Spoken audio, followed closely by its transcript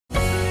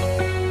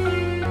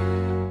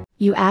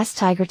You ask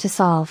Tiger to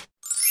solve.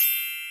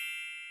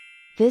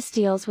 This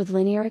deals with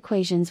linear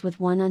equations with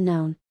one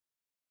unknown.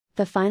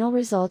 The final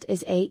result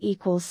is a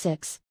equals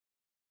 6.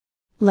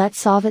 Let's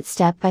solve it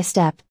step by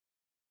step.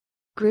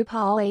 Group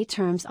all a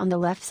terms on the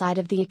left side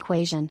of the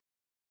equation.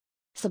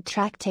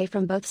 Subtract a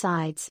from both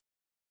sides.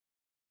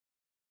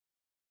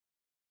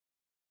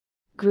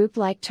 Group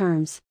like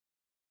terms.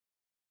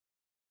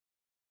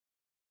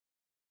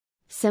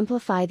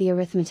 Simplify the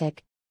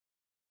arithmetic.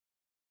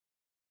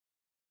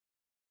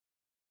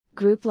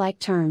 Group like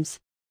terms.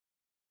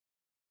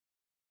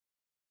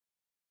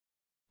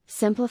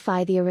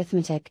 Simplify the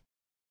arithmetic.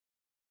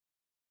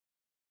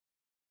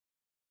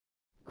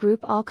 Group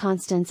all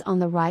constants on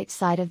the right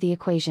side of the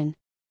equation.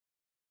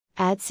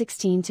 Add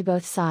 16 to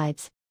both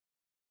sides.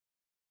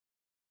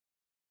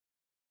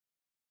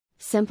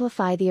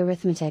 Simplify the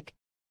arithmetic.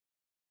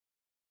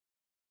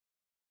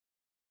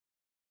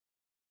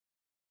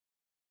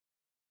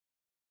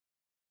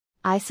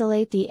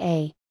 Isolate the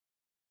a.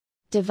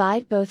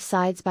 Divide both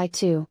sides by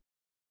 2.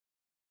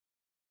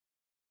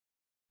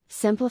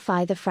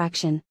 Simplify the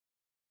fraction.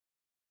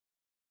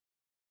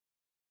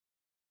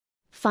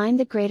 Find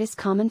the greatest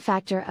common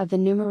factor of the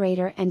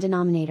numerator and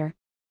denominator.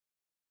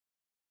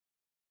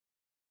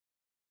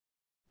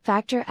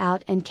 Factor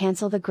out and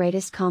cancel the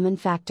greatest common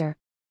factor.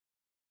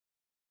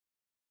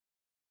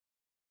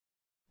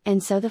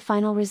 And so the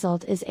final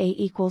result is a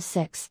equals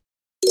 6.